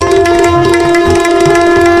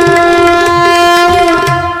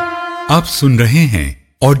आप सुन रहे हैं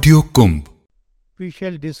audio Kumbh. We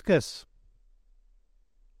shall discuss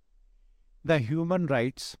the human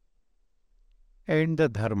rights and the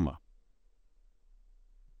Dharma.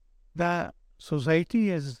 The society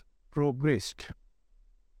has progressed,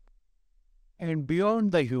 and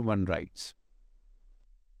beyond the human rights,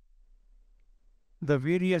 the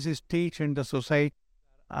various states and the society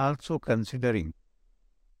are also considering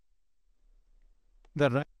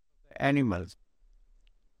the rights of the animals.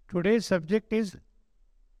 Today's subject is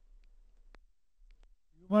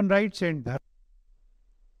human rights and Dharma.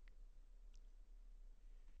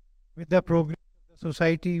 With the progress of the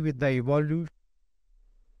society, with the evolution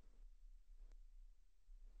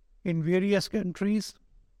in various countries,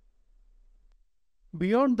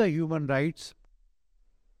 beyond the human rights,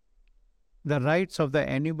 the rights of the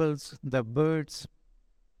animals, the birds,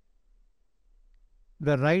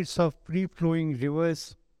 the rights of free-flowing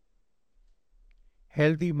rivers,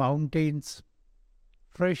 healthy mountains,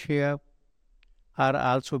 fresh air are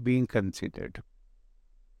also being considered.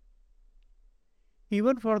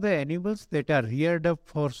 Even for the animals that are reared up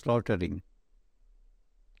for slaughtering,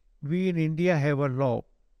 we in India have a law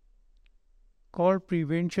called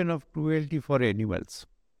Prevention of Cruelty for Animals.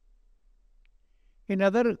 In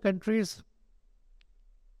other countries,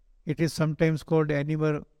 it is sometimes called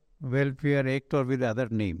Animal Welfare Act or with other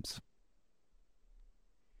names.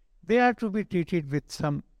 They are to be treated with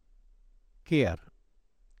some care,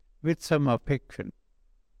 with some affection,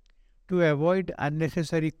 to avoid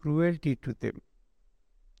unnecessary cruelty to them.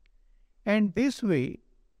 And this way,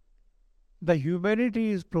 the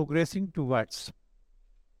humanity is progressing towards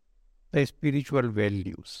the spiritual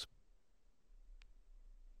values.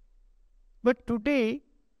 But today,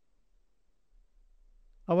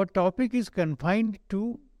 our topic is confined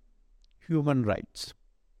to human rights.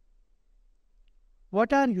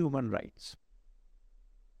 What are human rights?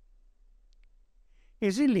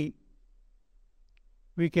 Easily,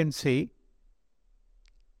 we can say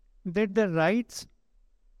that the rights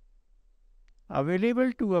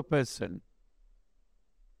available to a person,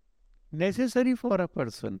 necessary for a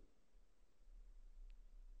person,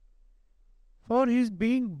 for his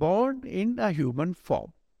being born in a human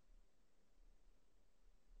form.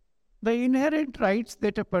 The inherent rights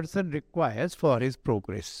that a person requires for his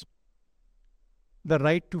progress. The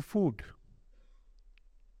right to food.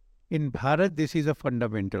 In Bharat, this is a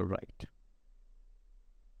fundamental right.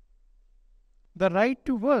 The right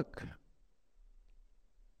to work.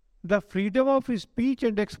 The freedom of speech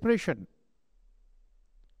and expression.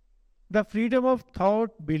 The freedom of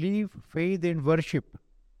thought, belief, faith and worship.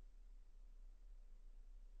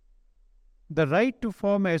 The right to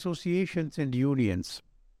form associations and unions.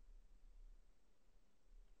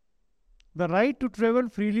 The right to travel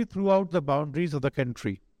freely throughout the boundaries of the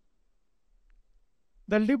country.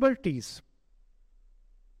 The liberties.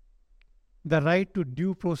 The right to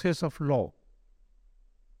due process of law.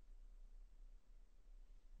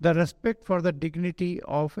 The respect for the dignity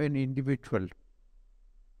of an individual.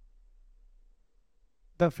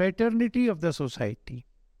 The fraternity of the society.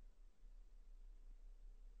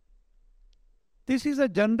 This is a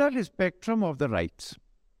general spectrum of the rights.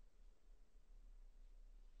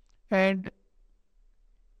 And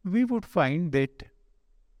we would find that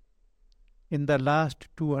in the last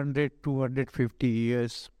 250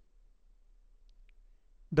 years,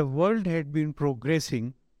 the world had been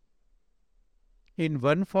progressing in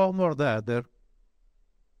one form or the other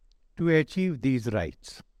to achieve these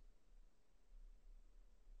rights.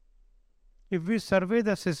 If we survey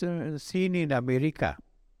the scene in America,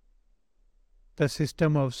 the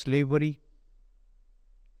system of slavery,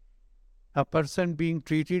 a person being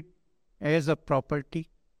treated as a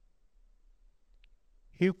property,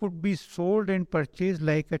 he could be sold and purchased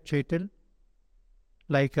like a chattel,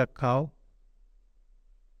 like a cow.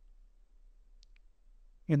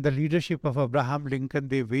 In the leadership of Abraham Lincoln,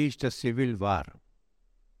 they waged a civil war.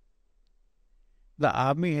 The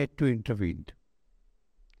army had to intervene.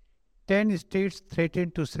 10 states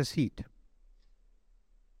threatened to secede.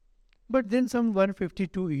 But then some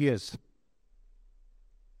 152 years,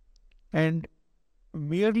 and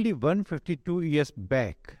merely 152 years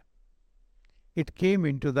back, it came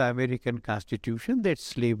into the American Constitution that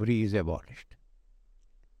slavery is abolished.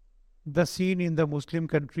 The scene in the Muslim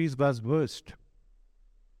countries was worse.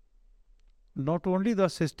 Not only the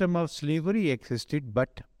system of slavery existed,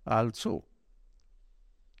 but also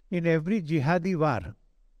in every jihadi war,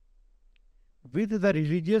 with the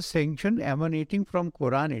religious sanction emanating from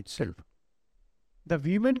Quran itself, the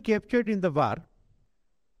women captured in the war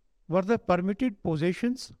were the permitted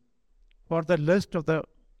possessions for the lust of the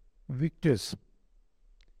victors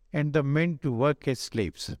and the men to work as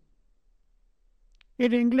slaves.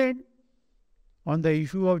 In England, on the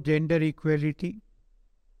issue of gender equality,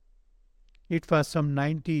 it was some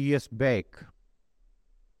 90 years back,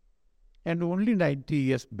 and only 90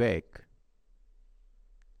 years back,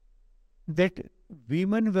 that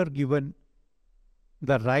women were given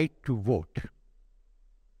the right to vote.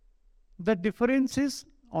 The difference is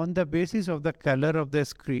on the basis of the color of the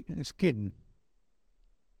skin.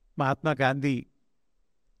 Mahatma Gandhi,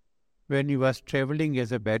 when he was traveling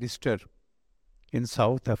as a barrister in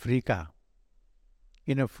South Africa,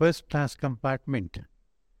 in a first-class compartment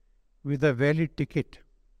with a valid ticket,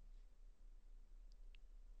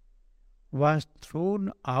 was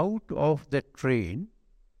thrown out of the train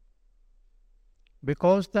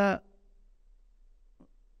because of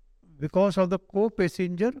the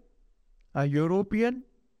co-passenger, a European,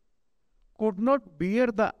 could not bear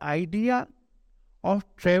the idea of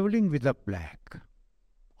traveling with a black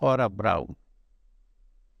or a brown.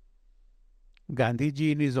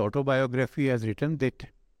 Gandhiji in his autobiography has written that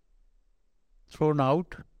thrown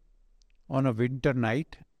out on a winter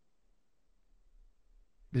night,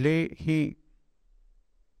 lay he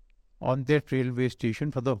on that railway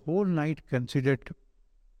station for the whole night, considered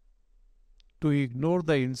to ignore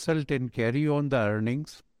the insult and carry on the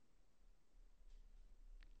earnings,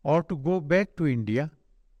 or to go back to India,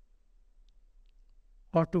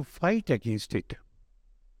 or to fight against it.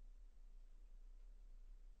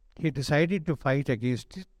 He decided to fight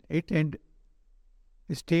against it and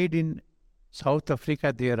stayed in South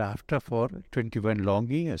Africa thereafter for 21 long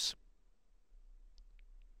years.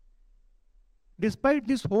 Despite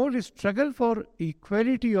this whole struggle for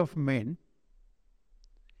equality of men,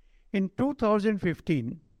 in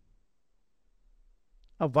 2015,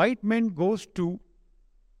 a white man goes to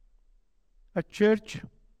a church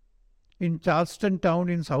in Charleston town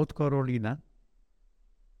in South Carolina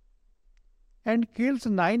and kills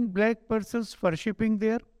 9 black persons worshipping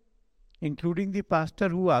there, including the pastor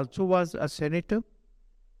who also was a senator.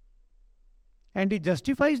 And he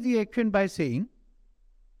justifies the action by saying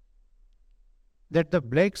that the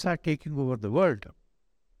blacks are taking over the world.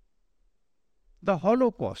 The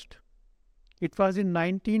Holocaust, it was in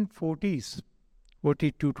 1940s,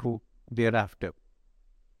 42 to thereafter,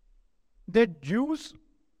 that Jews,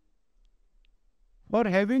 for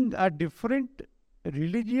having a different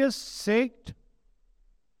religious sect,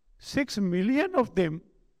 6 million of them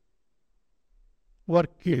were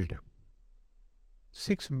killed.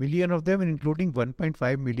 6 million of them, including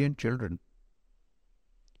 1.5 million children.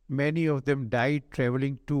 Many of them died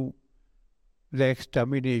traveling to the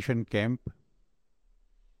extermination camp.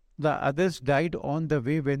 The others died on the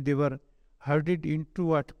way when they were herded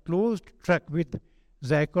into a closed truck with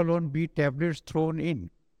Zyklon B tablets thrown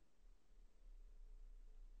in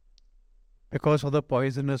because of the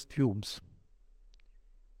poisonous fumes.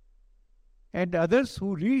 And others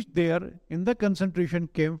who reached there in the concentration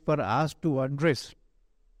camp were asked to undress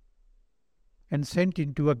and sent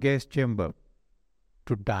into a gas chamber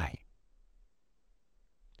to die.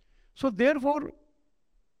 So therefore,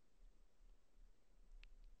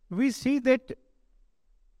 we see that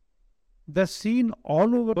the scene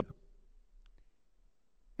all over,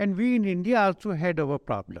 and we in India also had our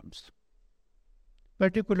problems,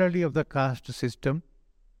 particularly of the caste system,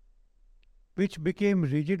 which became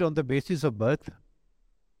rigid on the basis of birth,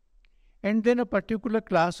 and then a particular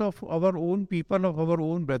class of our own people, of our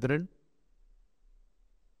own brethren,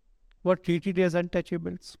 were treated as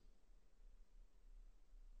untouchables.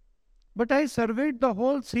 But I surveyed the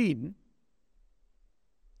whole scene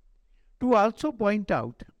to also point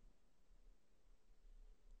out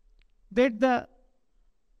that the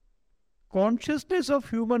consciousness of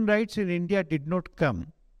human rights in India did not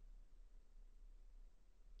come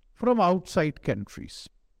from outside countries.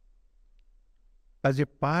 As a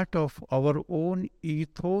part of our own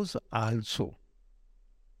ethos also.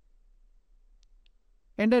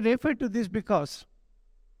 And I refer to this because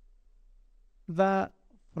the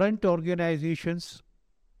front organizations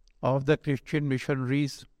of the Christian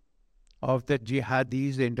missionaries, of the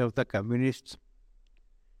jihadis and of the communists,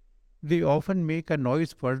 they often make a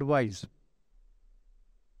noise worldwide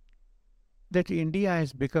that India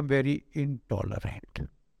has become very intolerant.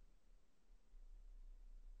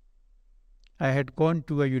 I had gone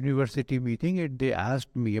to a university meeting and they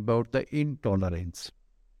asked me about the intolerance.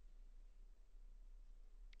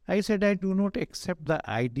 I said, I do not accept the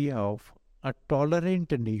idea of a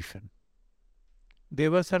tolerant nation. They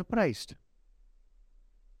were surprised.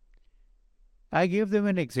 I gave them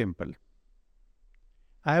an example.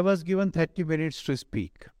 I was given 30 minutes to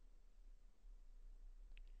speak.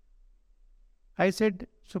 I said,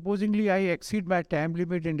 supposingly I exceed my time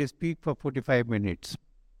limit and speak for 45 minutes.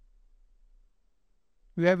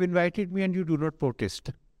 You have invited me and you do not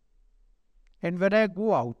protest. And when I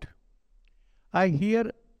go out, I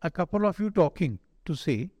hear a couple of you talking to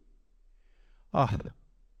say,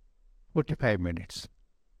 45 minutes.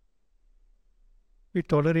 We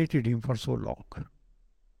tolerated him for so long.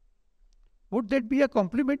 Would that be a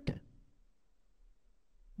compliment?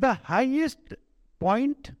 The highest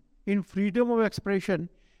point in freedom of expression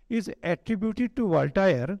is attributed to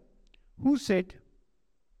Voltaire, who said,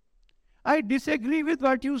 I disagree with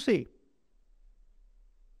what you say.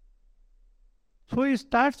 So he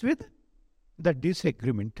starts with the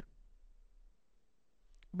disagreement.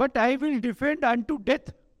 But I will defend unto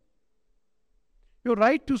death your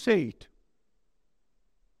right to say it.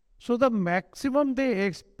 So the maximum they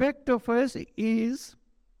expect of us is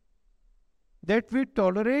that we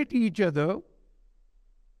tolerate each other.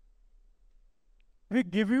 We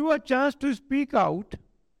give you a chance to speak out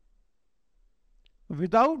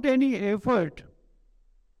without any effort,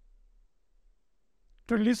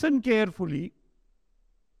 to listen carefully,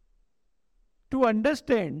 to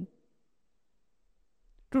understand,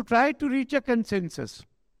 to try to reach a consensus.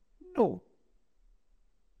 No.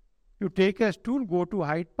 You take a stool, go to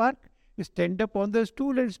Hyde Park, stand up on the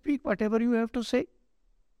stool and speak whatever you have to say.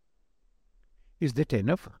 Is that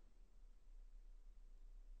enough?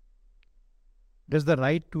 Does the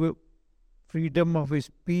right to freedom of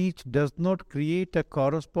speech does not create a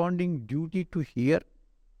corresponding duty to hear?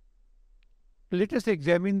 Let us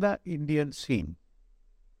examine the Indian scene.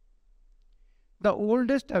 The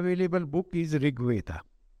oldest available book is Rig Veda.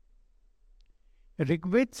 Rig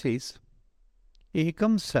Veda says,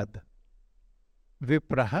 Ekam sad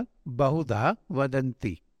vipraha bahudha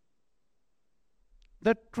vadanti.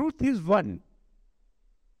 The truth is one.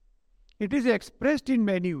 It is expressed in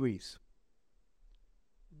many ways.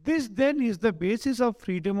 This then is the basis of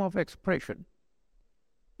freedom of expression.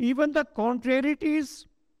 Even the contrarieties,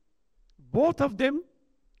 both of them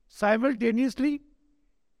simultaneously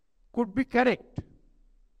could be correct.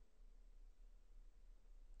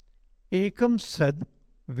 Ekam sad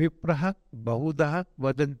vipraha bahudah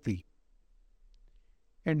vadanti.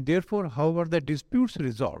 And therefore, how were the disputes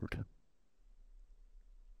resolved?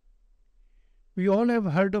 We all have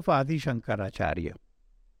heard of Adi Shankaracharya.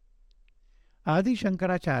 Adi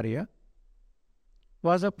Shankaracharya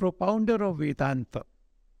was a propounder of Vedanta.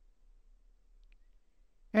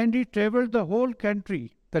 And he travelled the whole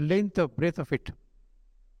country, the length and breadth of it,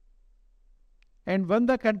 and won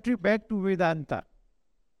the country back to Vedanta.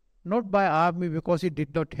 Not by army, because he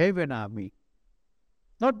did not have an army.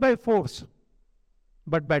 Not by force,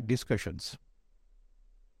 but by discussions.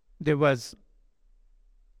 There was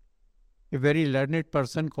a very learned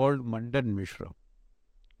person called Mandan Mishra,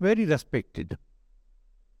 very respected.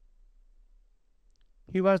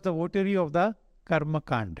 He was the votary of the Karma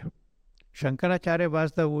Kand. Shankaracharya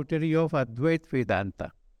was the votary of Advaita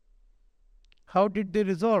Vedanta. How did they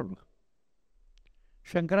resolve?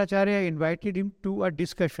 Shankaracharya invited him to a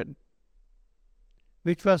discussion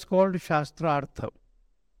which was called Shastrartha.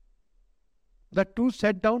 The two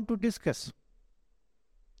sat down to discuss.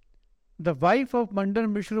 The wife of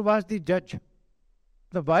Mandan Mishra was the judge.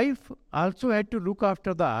 The wife also had to look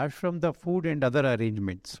after the ashram, the food and other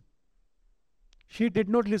arrangements. She did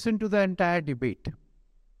not listen to the entire debate.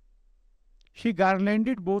 She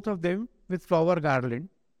garlanded both of them with flower garland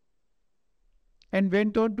and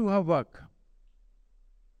went on to her work.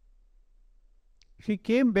 She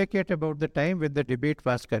came back at about the time when the debate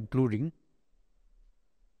was concluding,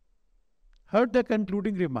 heard the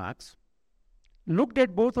concluding remarks, looked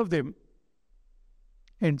at both of them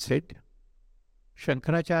and said,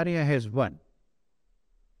 Shankaracharya has won.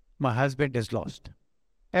 My husband has lost.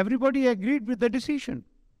 Everybody agreed with the decision.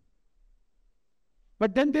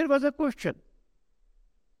 But then there was a question.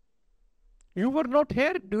 You were not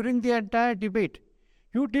here during the entire debate.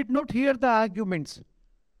 You did not hear the arguments.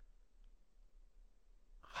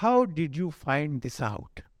 How did you find this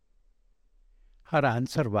out? Her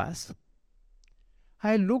answer was,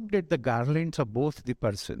 I looked at the garlands of both the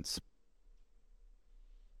persons.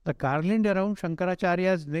 The garland around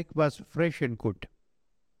Shankaracharya's neck was fresh and good.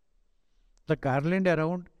 The garland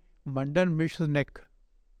around Mandan Mishra's neck,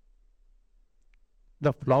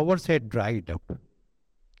 the flowers had dried up.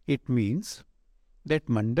 It means that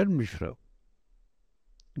Mandan Mishra,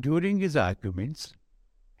 during his arguments,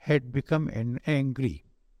 had become angry,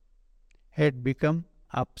 had become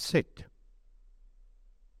upset.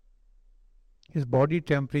 His body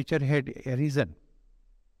temperature had risen.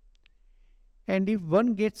 And if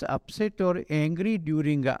one gets upset or angry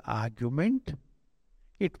during an argument,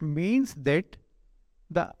 it means that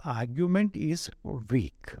the argument is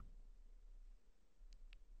weak.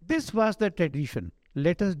 This was the tradition.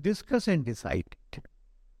 Let us discuss and decide it.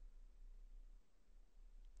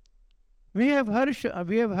 We have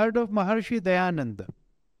heard of Maharshi Dayananda,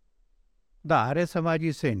 the Arya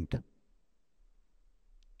Samaji saint.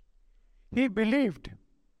 He believed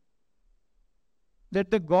that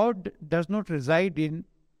the God does not reside in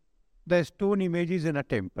the stone images in a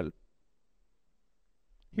temple.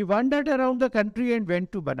 He wandered around the country and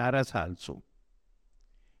went to Banaras also.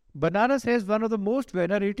 Banaras has one of the most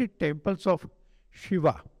venerated temples of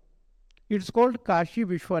Shiva. It's called Kashi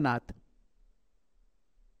Vishwanath.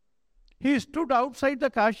 He stood outside the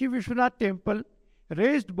Kashi Vishwanath temple,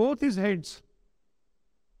 raised both his hands,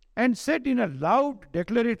 and said in a loud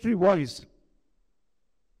declaratory voice,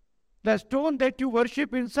 "The stone that you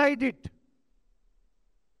worship inside it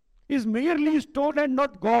is merely stone and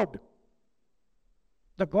not God.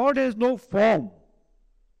 The God has no form,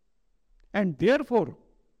 and therefore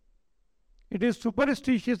it is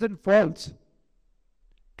superstitious and false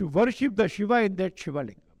to worship the Shiva in that Shiva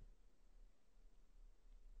Lingam."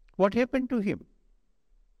 What happened to him?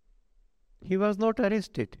 He was not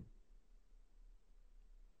arrested.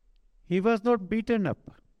 He was not beaten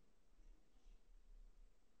up.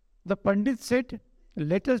 The Pandit said,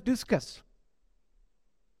 "Let us discuss."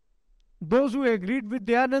 Those who agreed with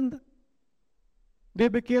Dayanand, they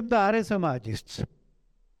became the Arya Samajists.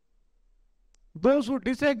 Those who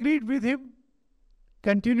disagreed with him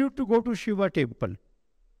continued to go to Shiva temple.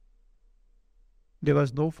 There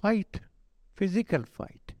was no fight, physical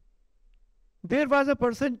fight. There was a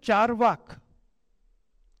person, Charvak.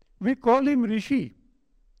 We call him Rishi,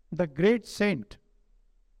 the great saint.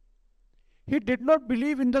 He did not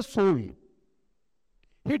believe in the soul.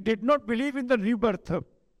 He did not believe in the rebirth.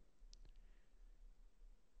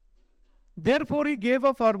 Therefore, he gave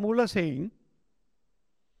a formula saying,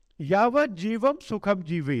 "Yavat jivam sukham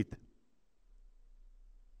jivet."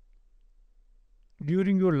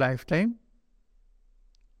 During your lifetime,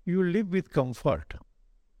 you live with comfort.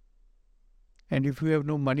 And if you have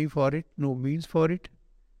no money for it, no means for it,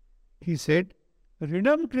 he said,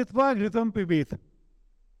 "Rinam kritva ghritam pibet."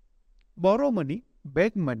 Borrow money,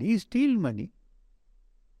 beg money, steal money.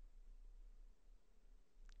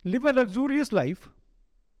 Live a luxurious life.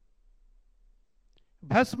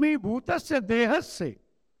 Bhasmi bhutasya dehasya.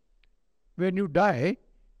 When you die,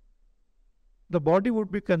 the body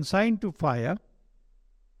would be consigned to fire.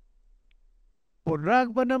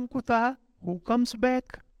 Purragvanam kuta, who comes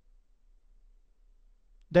back?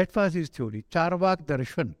 That was his theory. Charvak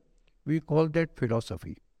Darshan. We call that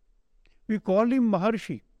philosophy. We call him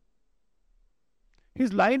Maharshi.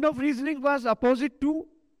 His line of reasoning was opposite to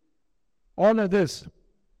all others.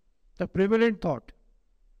 The prevalent thought.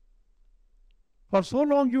 For so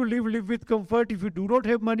long you live with comfort. If you do not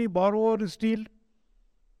have money, borrow or steal,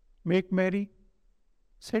 make merry.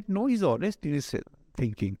 Said, no, he's honest in his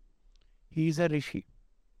thinking. He is a rishi.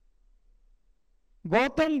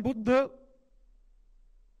 Gautam Buddha,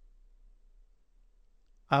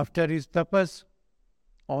 after his tapas,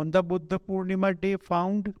 on the Buddha Purnima day,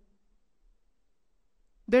 found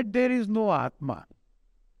that there is no Atma.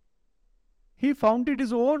 He founded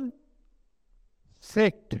his own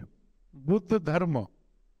sect, Buddha Dharma.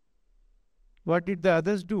 What did the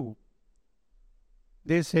others do?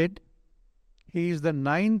 They said, he is the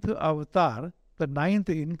 9th avatar, the 9th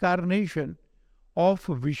incarnation of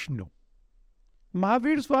Vishnu.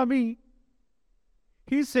 Mahavir Swami,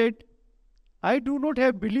 he said, I do not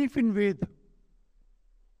have belief in Ved.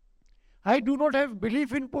 I do not have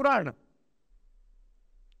belief in Purana.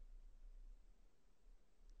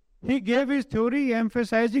 He gave his theory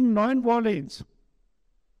emphasizing non-violence.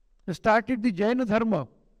 Started the Jaina Dharma.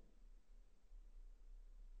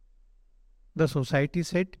 The society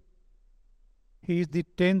said, he is the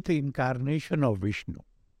 10th incarnation of Vishnu.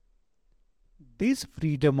 This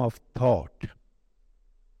freedom of thought,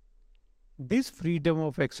 this freedom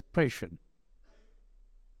of expression,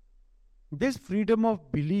 this freedom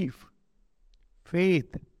of belief,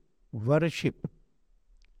 faith, worship,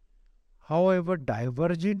 however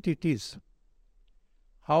divergent it is,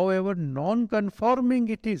 however non-conforming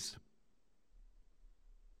it is,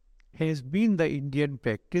 has been the Indian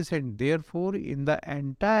practice, and therefore in the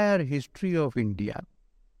entire history of India,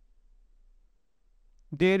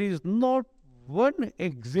 there is not one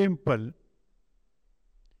example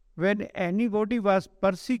when anybody was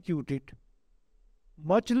persecuted,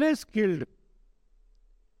 much less killed,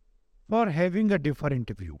 for having a different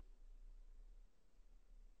view.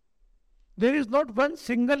 There is not one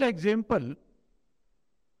single example,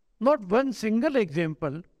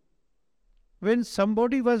 when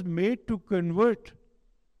somebody was made to convert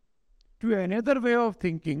to another way of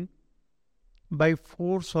thinking by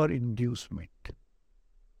force or inducement.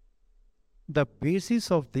 The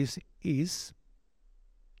basis of this is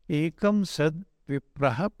Ekam Sad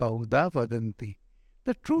Vipraha Pauda Vadanti.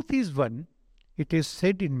 The truth is one. It is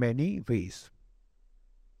said in many ways.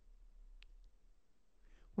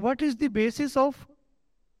 What is the basis of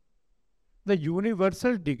the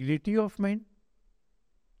universal dignity of man?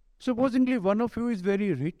 Supposingly one of you is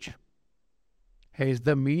very rich, has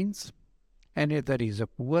the means, another is a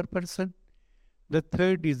poor person, the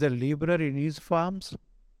third is a laborer in his farms.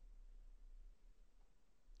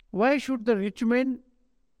 Why should the rich man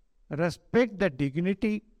respect the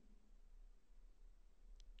dignity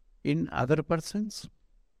in other persons?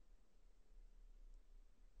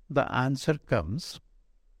 The answer comes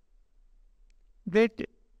that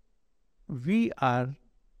we are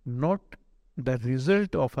not the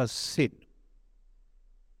result of a sin.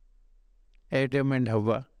 Adam and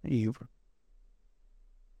Hawa, Eve,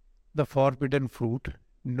 the forbidden fruit,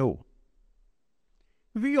 no.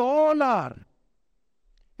 We all are,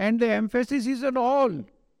 and the emphasis is on all,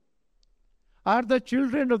 are the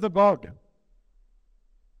children of the God.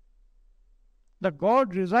 The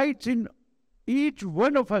God resides in each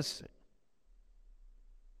one of us.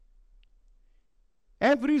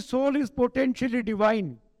 Every soul is potentially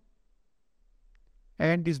divine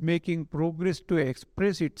and is making progress to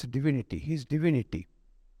express its divinity, his divinity.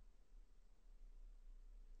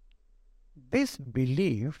 This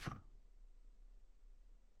belief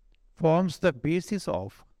forms the basis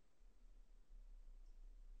of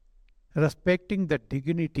respecting the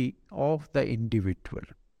dignity of the individual,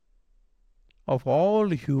 of all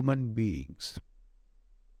human beings.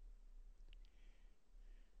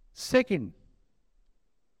 Second,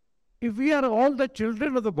 if we are all the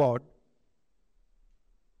children of the God,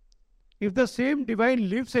 if the same divine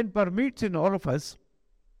lives and permeates in all of us,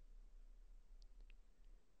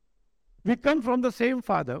 we come from the same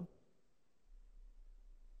Father,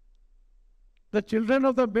 the children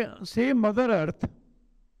of the same Mother Earth,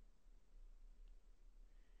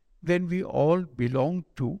 then we all belong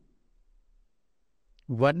to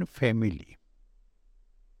one family.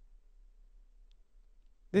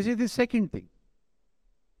 This is the second thing.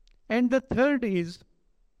 And the third is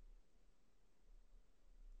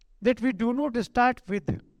that we do not start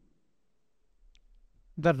with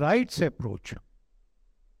the rights approach.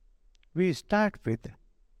 We start with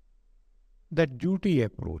the duty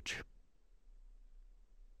approach.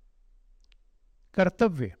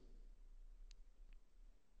 Kartavya.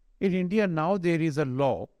 In India now there is a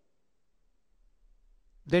law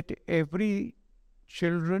that every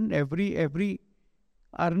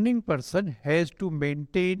earning person has to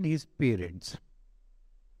maintain his parents.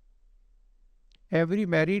 Every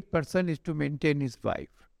married person is to maintain his wife.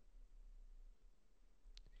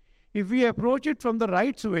 If we approach it from the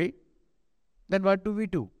right way, then what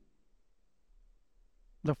do?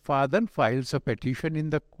 The father files a petition in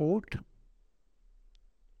the court.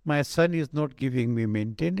 My son is not giving me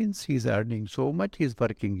maintenance. He is earning so much. He is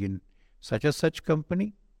working in such and such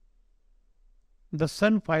company. The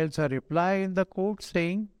son files a reply in the court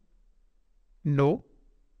saying, no,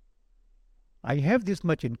 I have this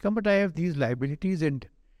much income, but I have these liabilities and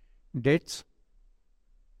debts.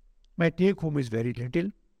 My take home is very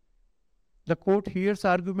little. The court hears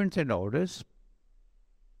arguments and orders.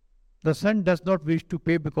 The son does not wish to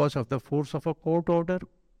pay because of the force of a court order.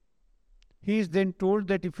 He is then told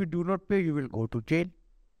that if you do not pay, you will go to jail.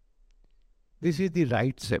 This is the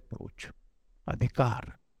rights approach,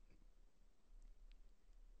 adhikar.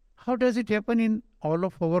 How does it happen in all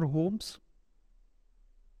of our homes?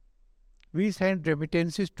 We send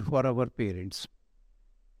remittances for our parents.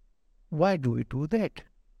 Why do we do that?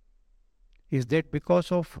 Is that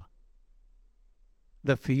because of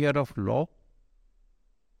the fear of law,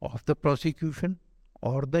 of the prosecution,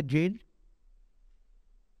 or the jail?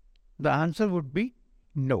 The answer would be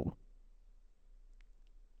no.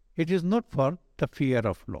 It is not for the fear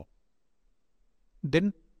of law.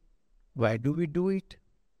 Then why do we do it?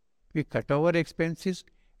 We cut our expenses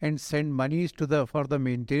and send monies for the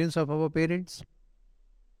maintenance of our parents.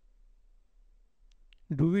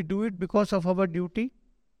 Do we do it because of our duty?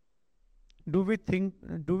 Do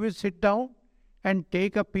we sit down and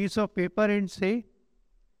take a piece of paper and say,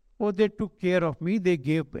 oh, they took care of me,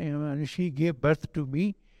 she gave birth to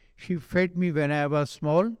me, she fed me when I was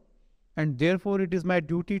small, and therefore it is my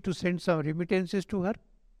duty to send some remittances to her?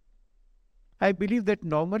 I believe that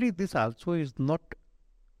normally this also is not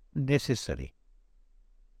necessary.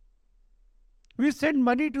 We send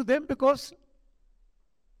money to them because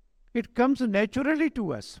it comes naturally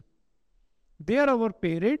to us. They are our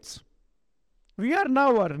parents. We are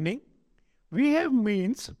now earning. We have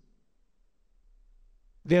means.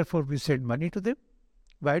 Therefore, we send money to them.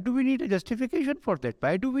 Why do we need a justification for that?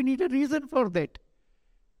 Why do we need a reason for that?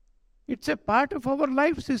 It's a part of our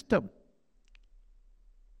life system.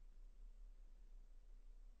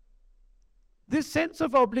 This sense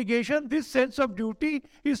of obligation, this sense of duty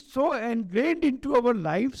is so ingrained into our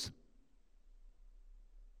lives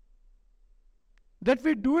that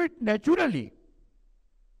we do it naturally.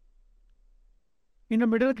 In a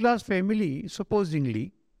middle class family,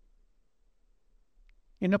 supposingly,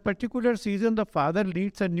 in a particular season, the father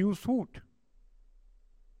needs a new suit.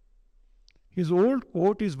 His old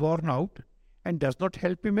coat is worn out and does not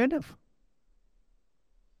help him enough.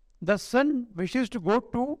 The son wishes to go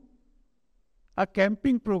to a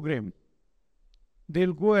camping program.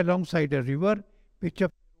 They'll go alongside a river, pitch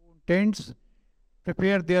up their own tents,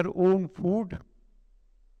 prepare their own food,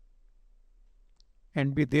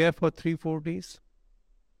 and be there for 3-4 days.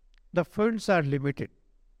 The funds are limited.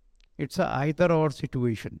 It's a either-or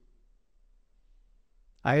situation.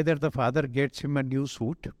 Either the father gets him a new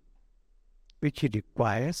suit, which he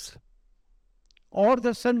requires, or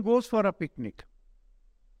the son goes for a picnic.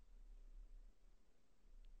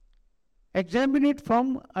 Examine it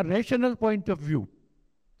from a rational point of view,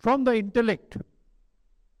 from the intellect.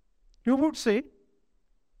 You would say,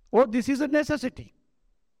 oh, this is a necessity,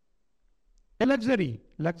 a luxury.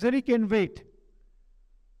 Luxury can wait.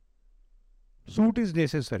 Suit is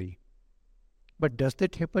necessary. But does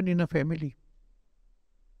that happen in a family?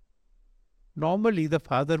 Normally, the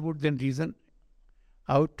father would then reason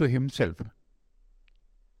out to himself,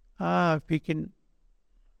 we can,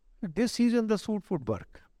 this season the suit would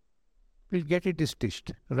work. We'll get it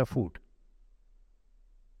stitched, the food.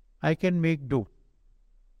 I can make do.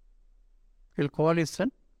 He'll call his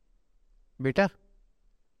son, Beta,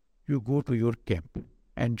 you go to your camp,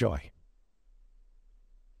 enjoy.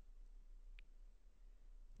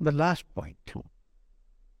 The last point.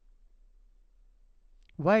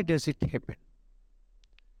 Why does it happen?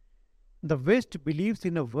 The West believes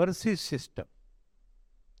in a versus system,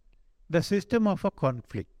 the system of a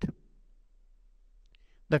conflict.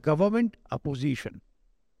 The government opposition.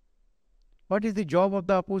 What is the job of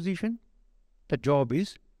the opposition? The job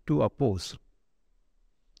is to oppose.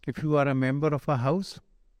 If you are a member of a house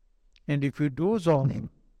and if you doze off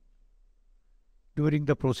during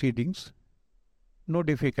the proceedings, no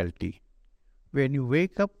difficulty. When you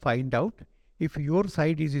wake up, find out if your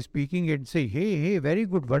side is speaking and say, hey, very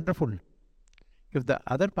good, wonderful. If the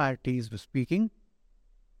other party is speaking,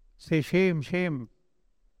 say, shame.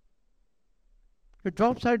 Your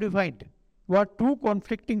jobs are defined. You are two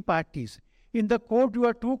conflicting parties. In the court, you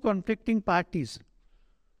are two conflicting parties.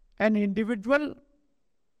 An individual,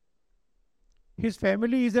 his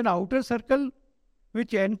family is an outer circle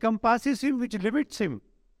which encompasses him, which limits him.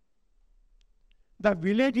 The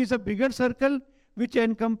village is a bigger circle which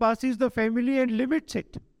encompasses the family and limits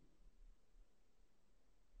it.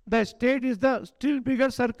 The state is the still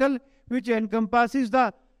bigger circle which encompasses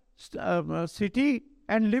the city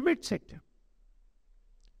and limits it.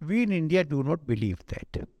 We in India do not believe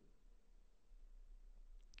that.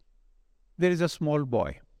 There is a small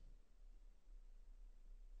boy.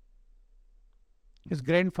 His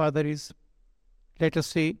grandfather is, let us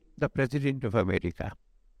say, the President of America.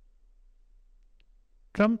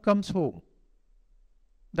 Trump comes home.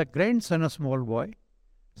 The grandson, a small boy,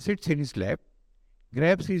 sits in his lap,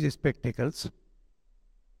 grabs his spectacles.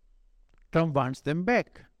 Trump wants them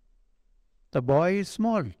back. The boy is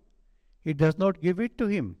small. He does not give it to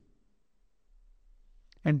him.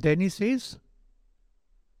 And then he says,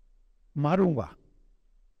 Marunga.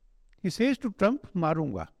 He says to Trump,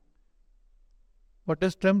 Marunga. What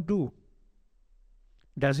does Trump do?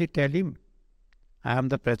 Does he tell him, I am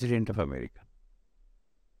the President of America?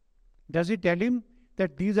 Does he tell him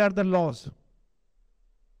that these are the laws?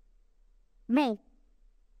 No.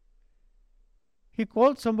 He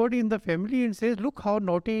calls somebody in the family and says, look how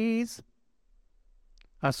naughty he is.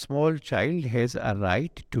 A small child has a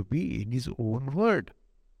right to be in his own world.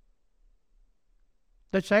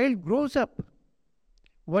 The child grows up.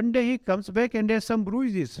 One day he comes back and has some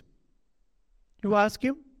bruises. You ask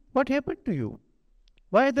him, what happened to you?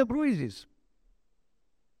 Why the bruises?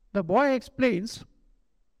 The boy explains,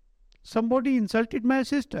 somebody insulted my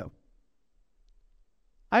sister.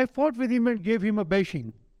 I fought with him and gave him a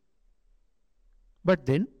bashing. But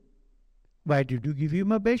then, why did you give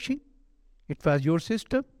him a bashing? It was your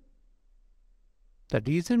sister. The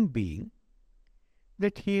reason being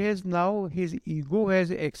that he has now, his ego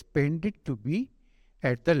has expanded to be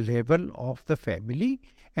at the level of the family,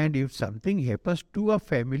 and if something happens to a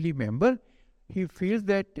family member, he feels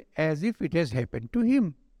that as if it has happened to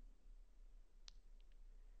him.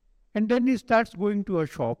 And then he starts going to a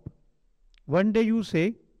shop, One day you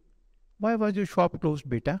say, why was your shop closed,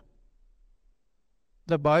 beta?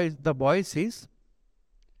 The boy says,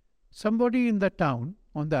 somebody in the town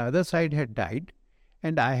on the other side had died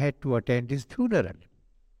and I had to attend his funeral.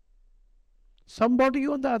 Somebody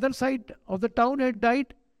on the other side of the town had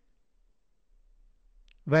died.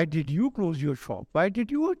 Why did you close your shop? Why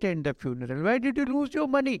did you attend the funeral? Why did you lose your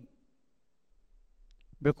money?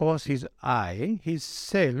 Because his I, his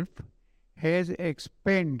self, has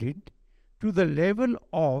expanded to the level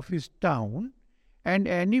of his town, and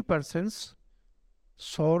any person's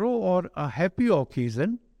sorrow or a happy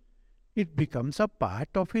occasion, it becomes a part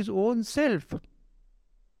of his own self.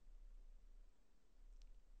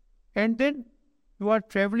 And then you are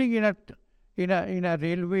traveling in a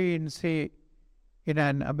railway in, say, in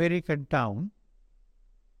an American town.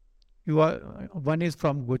 One is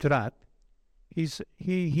from Gujarat.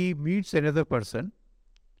 He meets another person,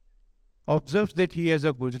 observes that he has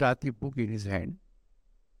a Gujarati book in his hand,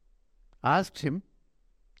 asks him,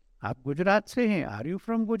 "आप गुजरात से हैं? Are you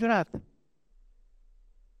from Gujarat?"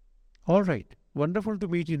 All right, wonderful to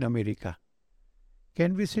meet in America.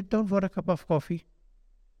 Can we sit down for a cup of coffee?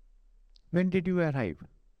 When did you arrive?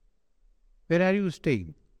 Where are you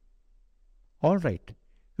staying? All right,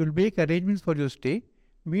 you'll make arrangements for your stay.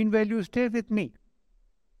 Meanwhile, you stay with me.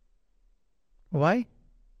 Why?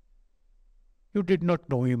 You did not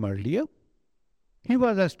know him earlier. He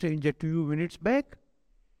was a stranger to you minutes back.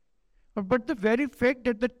 But the very fact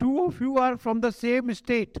that the two of you are from the same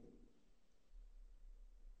state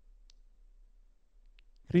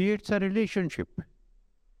creates a relationship.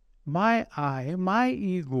 My I, my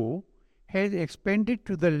ego, has expanded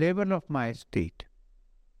to the level of my state.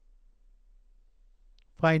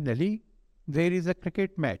 Finally, there is a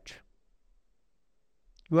cricket match.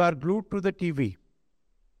 You are glued to the TV,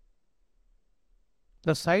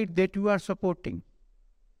 the side that you are supporting.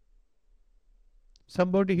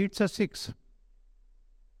 Somebody hits a six.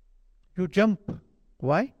 You jump.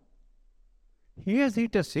 Why? He has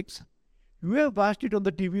hit a six. You have watched it on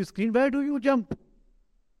the TV screen. Why do you jump?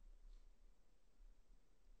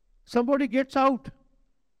 Somebody gets out.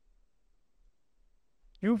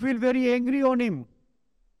 You feel very angry on him.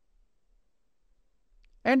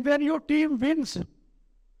 And when your team wins,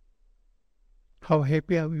 how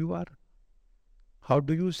happy you are. How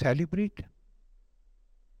do you celebrate?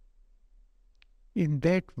 In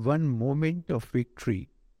that one moment of victory,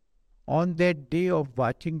 on that day of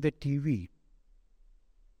watching the TV,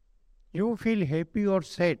 you feel happy or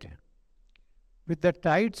sad with the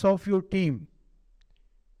tides of your team,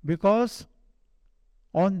 because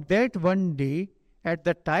on that one day, at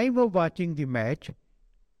the time of watching the match,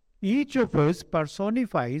 each of us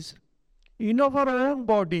personifies in our own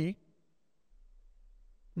body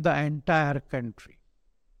the entire country.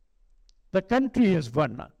 The country has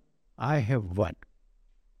won. I have won.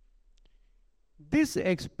 This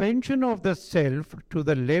expansion of the self to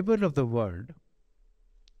the level of the world,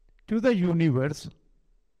 to the universe,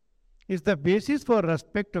 is the basis for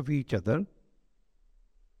respect of each other,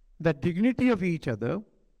 the dignity of each other,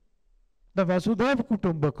 the Vasudhaiva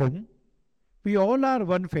Kutumbakam. We all are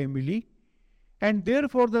one family, and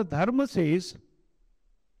therefore the Dharma says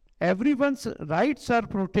everyone's rights are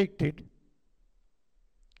protected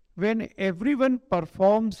when everyone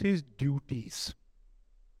performs his duties.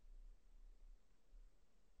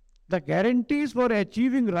 The guarantees for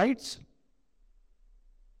achieving rights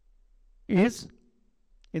is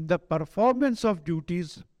in the performance of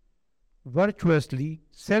duties virtuously,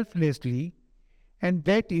 selflessly, and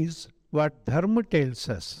that is what Dharma tells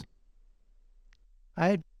us.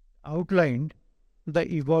 I outlined the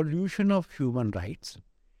evolution of human rights,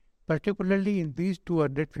 particularly in these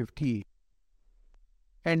 250 years.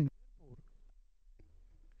 And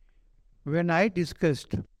when I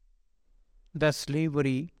discussed the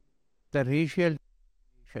slavery, the racial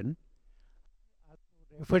discrimination,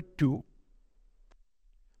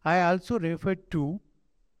 I also referred to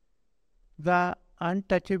the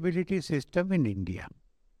untouchability system in India.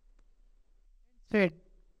 Said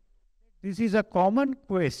this is a common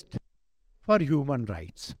quest for human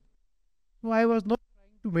rights. So I was not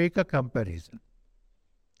trying to make a comparison.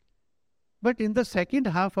 But in the second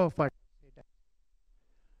half of what I said,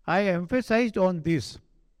 I emphasized on this,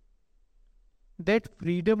 that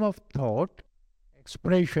freedom of thought,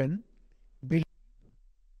 expression, belief,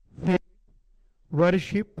 faith,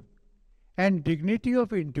 worship, and dignity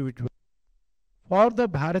of individual for the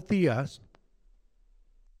Bharatiyas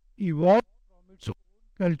evolved from its own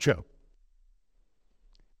culture.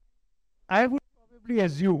 I would probably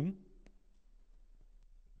assume,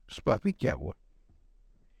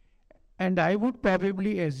 and I would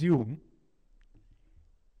probably assume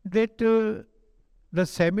that the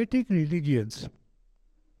Semitic religions,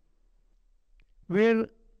 where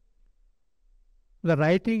the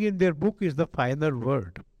writing in their book is the final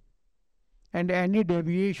word, and any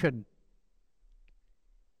deviation,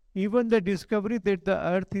 even the discovery that the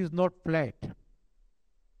earth is not flat,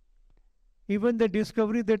 even the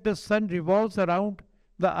discovery that the sun revolves around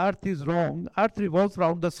the earth is wrong, earth revolves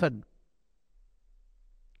around the sun,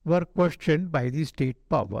 were questioned by the state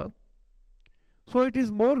power. So it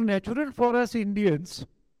is more natural for us Indians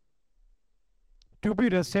to be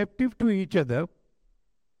receptive to each other,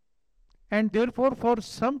 and therefore for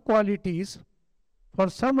some qualities, for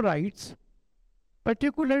some rights,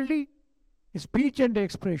 particularly speech and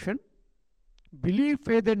expression, belief,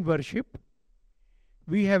 faith and worship,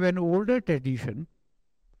 we have an older tradition,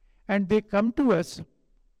 and they come to us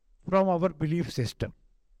from our belief system.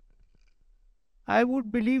 I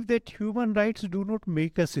would believe that human rights do not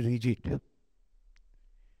make us rigid.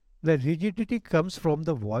 The rigidity comes from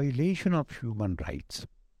the violation of human rights.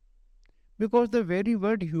 Because the very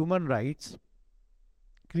word human rights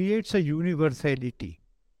creates a universality.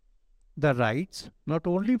 The rights, not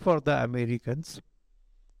only for the Americans,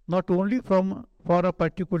 not only for a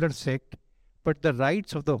particular sect, but the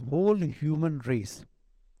rights of the whole human race.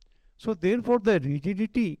 So therefore the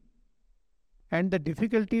rigidity and the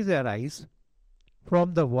difficulties arise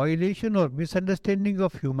from the violation or misunderstanding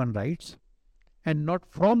of human rights and not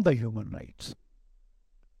from the human rights.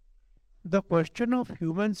 The question of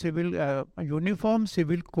uniform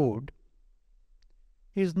civil code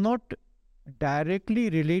is not directly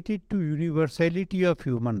related to universality of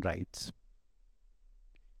human rights,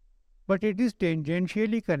 but it is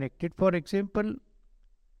tangentially connected. For example,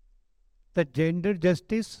 the gender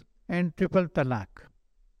justice and triple talaq.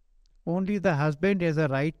 Only the husband has a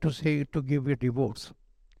right to give a divorce,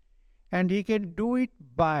 and he can do it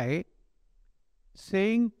by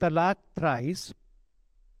saying talaq thrice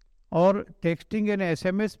or texting an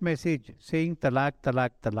SMS message saying talaq, talaq,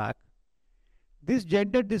 talaq. This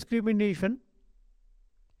gender discrimination,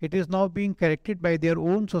 it is now being corrected by their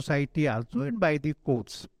own society also and by the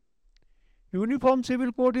courts. Uniform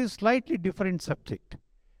Civil Code is slightly different subject.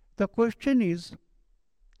 The question is,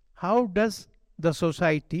 how does the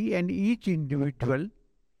society and each individual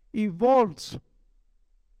evolves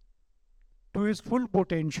to his full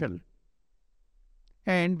potential,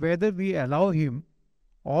 and whether we allow him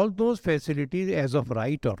all those facilities as of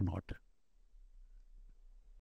right or not.